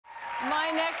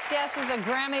My next guest is a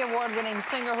Grammy Award-winning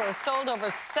singer who has sold over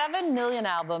 7 million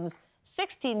albums,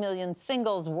 16 million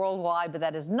singles worldwide, but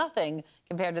that is nothing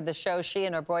compared to the show she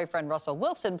and her boyfriend Russell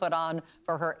Wilson put on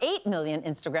for her 8 million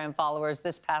Instagram followers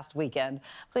this past weekend.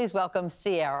 Please welcome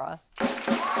Ciara.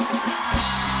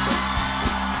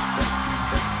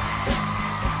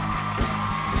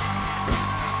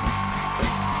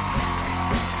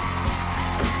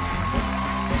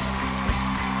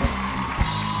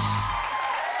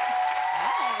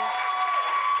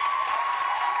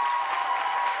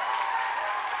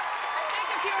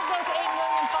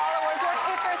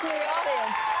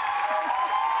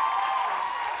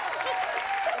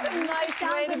 Nice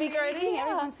way to be greeting.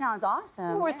 Everyone sounds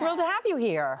awesome. We're thrilled to have you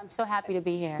here. I'm so happy to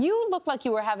be here. You look like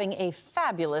you were having a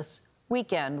fabulous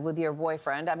weekend with your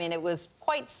boyfriend. I mean, it was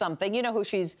quite something. You know who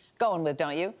she's going with,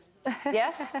 don't you?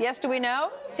 Yes? Yes, do we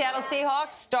know? Seattle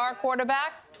Seahawks star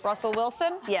quarterback, Russell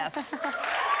Wilson? Yes. And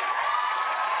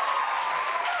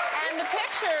the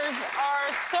pictures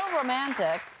are so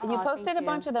romantic. You posted a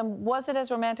bunch of them. Was it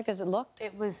as romantic as it looked?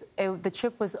 The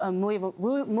trip was muy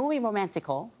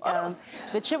romantical.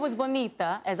 The trip was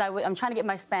bonita, I'm trying to get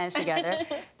my Spanish together.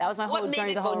 That was my whole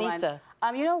journey, the whole bonita?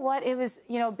 Run. You know what? It was,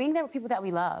 being there with people that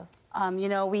we love.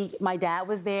 My dad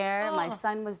was there, my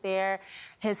son was there,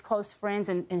 his close friends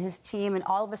and his team, and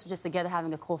all of us were just together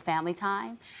having a cool family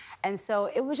time. And so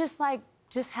it was just like,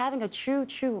 having a true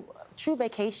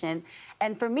vacation.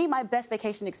 And for me, my best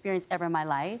vacation experience ever in my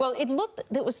life. Well,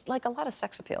 there was like a lot of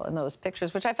sex appeal in those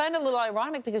pictures, which I find a little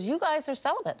ironic because you guys are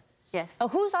celibate. Yes. So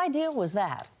whose idea was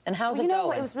that? And how's it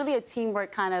going? It was really a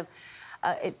teamwork kind of,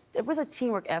 it was a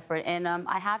teamwork effort. And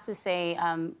I have to say,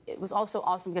 it was also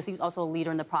awesome because he was also a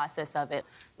leader in the process of it.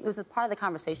 It was a part of the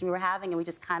conversation we were having, and we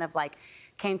just kind of like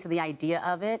came to the idea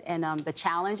of it and the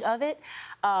challenge of it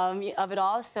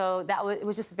all. So it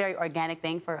was just a very organic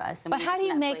thing for us. And but how do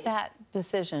you make that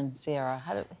decision,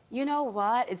 Ciara? You know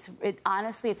what?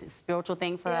 Honestly, it's a spiritual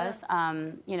thing for us.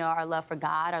 Our love for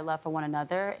God, our love for one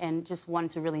another, and just wanting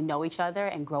to really know each other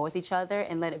and grow with each other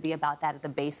and let it be about that at the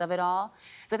base of it all.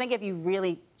 So I think if you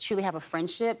really truly have a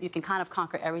friendship, you can kind of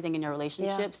conquer everything in your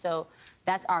relationship. Yeah. So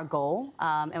that's our goal,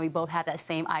 and we both have that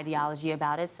same ideology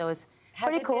about it. So it's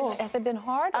pretty cool. Has it been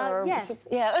hard? Or yes.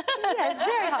 Yeah. Yes,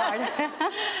 very hard.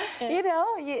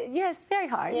 Yes, very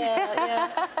hard.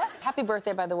 Yeah. Happy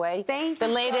birthday, by the way. Thank you.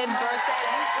 Belated birthday.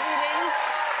 Greetings.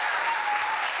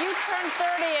 You turned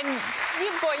 30, and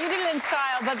you did it in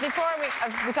style. But before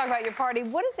we talk about your party,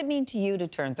 what does it mean to you to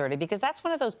turn 30? Because that's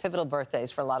one of those pivotal birthdays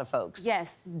for a lot of folks.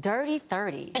 Yes, dirty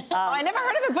 30. I never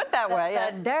heard of it put that way.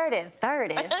 The dirty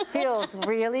 30 feels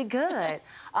really good.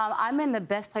 I'm in the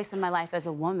best place in my life as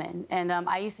a woman, and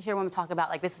I used to hear women talk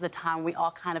about like this is the time we all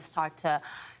kind of start to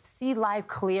see life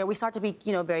clear. We start to be,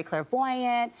 very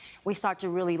clairvoyant. We start to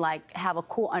really like have a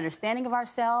cool understanding of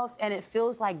ourselves, and it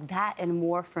feels like that and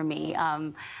more for me.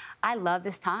 I love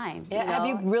this time. Yeah. Have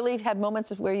you really had moments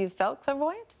where you felt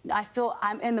clairvoyant? I feel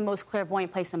I'm in the most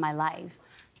clairvoyant place in my life.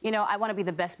 I want to be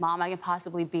the best mom I can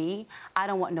possibly be. I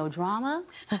don't want no drama.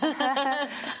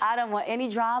 I don't want any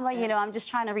drama. I'm just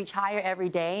trying to reach higher every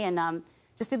day and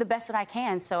just do the best that I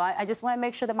can. So I just want to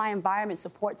make sure that my environment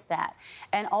supports that.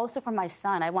 And also for my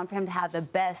son, I want for him to have the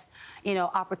best,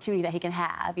 opportunity that he can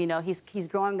have. He's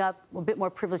growing up a bit more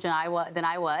privileged than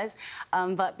I was.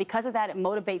 But because of that, it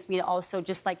motivates me to also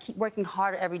just like keep working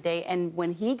harder every day. And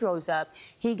when he grows up,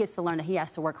 he gets to learn that he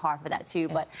has to work hard for that too.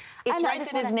 But it's right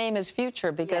that his name is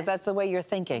Future because that's the way you're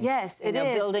thinking. Yes, it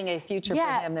is. Building a future for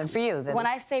him and for you. When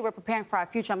I say we're preparing for our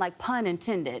future, I'm like pun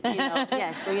intended.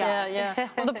 Yes, we are. Yeah.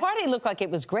 Well, the party looked like it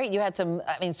was great. You had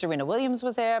Serena Williams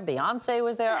was there, Beyonce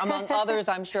was there, among others,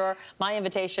 I'm sure. My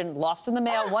invitation lost in the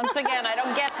mail once again. I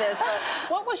don't get this, but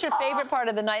what was your favorite part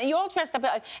of the night? And you all dressed up,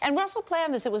 and Russell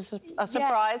planned this. It was a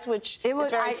surprise, which is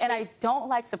very sweet. And I don't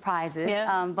like surprises,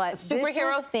 but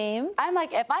superhero theme. I'm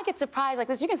like, if I get surprised like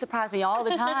this, you can surprise me all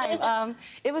the time.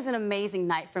 It was an amazing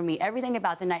night for me. Everything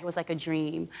about the night was like a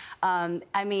dream.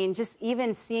 Just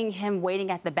even seeing him waiting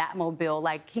at the Batmobile,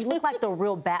 like he looked like the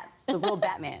real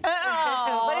Batman.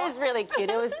 But it was really cute.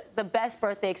 It was the best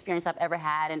birthday experience I've ever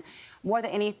had. And more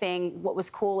than anything, what was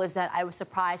cool is that I was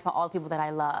surprised by all the people that I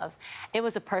love. It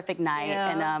was a perfect night,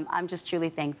 and I'm just truly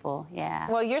thankful. Yeah.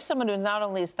 Well, you're someone who not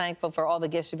only is thankful for all the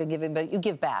gifts you've been giving, but you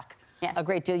give back. Yes. a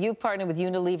great deal. You've partnered with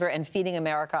Unilever and Feeding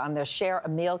America on their Share a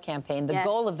Meal campaign. The Yes.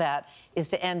 goal of that is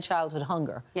to end childhood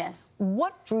hunger. Yes.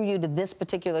 What drew you to this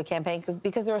particular campaign?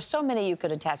 Because there are so many you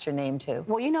could attach your name to.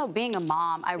 Well, you know, being a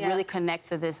mom, I really connect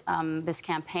to this this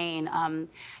campaign.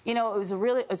 You know, it's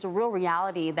a real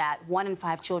reality that 1 in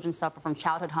 5 children suffer from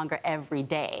childhood hunger every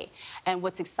day. And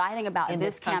what's exciting about in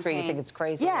this country, campaign, you think it's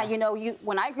crazy. Yeah, you know,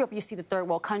 when I grew up, you see the third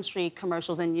world country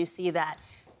commercials, and you see that.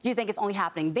 You think it's only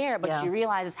happening there, but you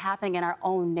realize it's happening in our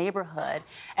own neighborhood.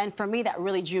 And for me, that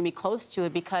really drew me close to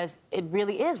it because it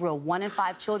really is real. 1 in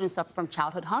 5 children suffer from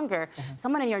childhood hunger.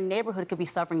 Someone in your neighborhood could be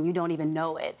suffering, you don't even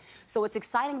know it. So what's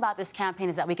exciting about this campaign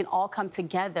is that we can all come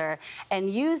together and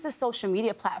use the social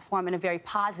media platform in a very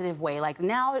positive way. Like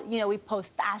now, you know, we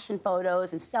post fashion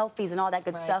photos and selfies and all that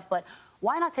good stuff, but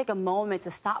why not take a moment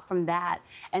to stop from that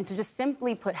and to just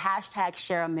simply put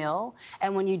 #ShareAMeal?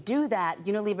 And when you do that,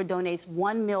 Unilever donates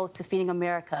 1 meal to Feeding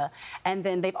America, and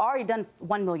then they've already done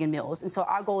 1 million meals. And so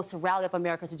our goal is to rally up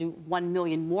America to do 1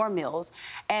 million more meals.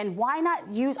 And why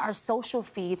not use our social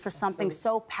feeds for something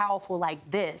so powerful like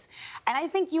this? And I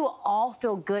think you will all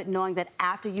feel good knowing that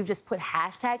after you've just put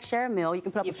 #ShareAMeal, you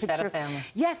can put up a picture. Fed a family.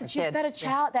 Yes, that you fed a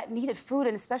child that needed food,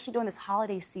 and especially during this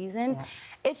holiday season.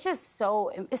 It's just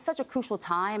it's such a crucial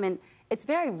time, and it's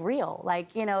very real.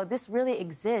 Like, you know, this really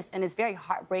exists, and it's very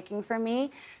heartbreaking for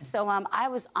me. So I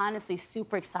was honestly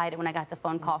super excited when I got the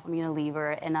phone call from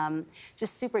Unilever, and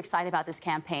just super excited about this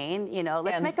campaign. You know,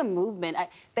 let's make a movement.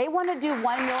 They want to do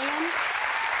 1 million.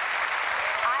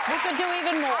 We could do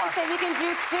even more. I say we can do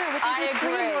 2. We can do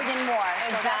 3 million more.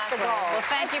 So that's the goal. Well,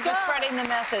 thank you for spreading the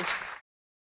message.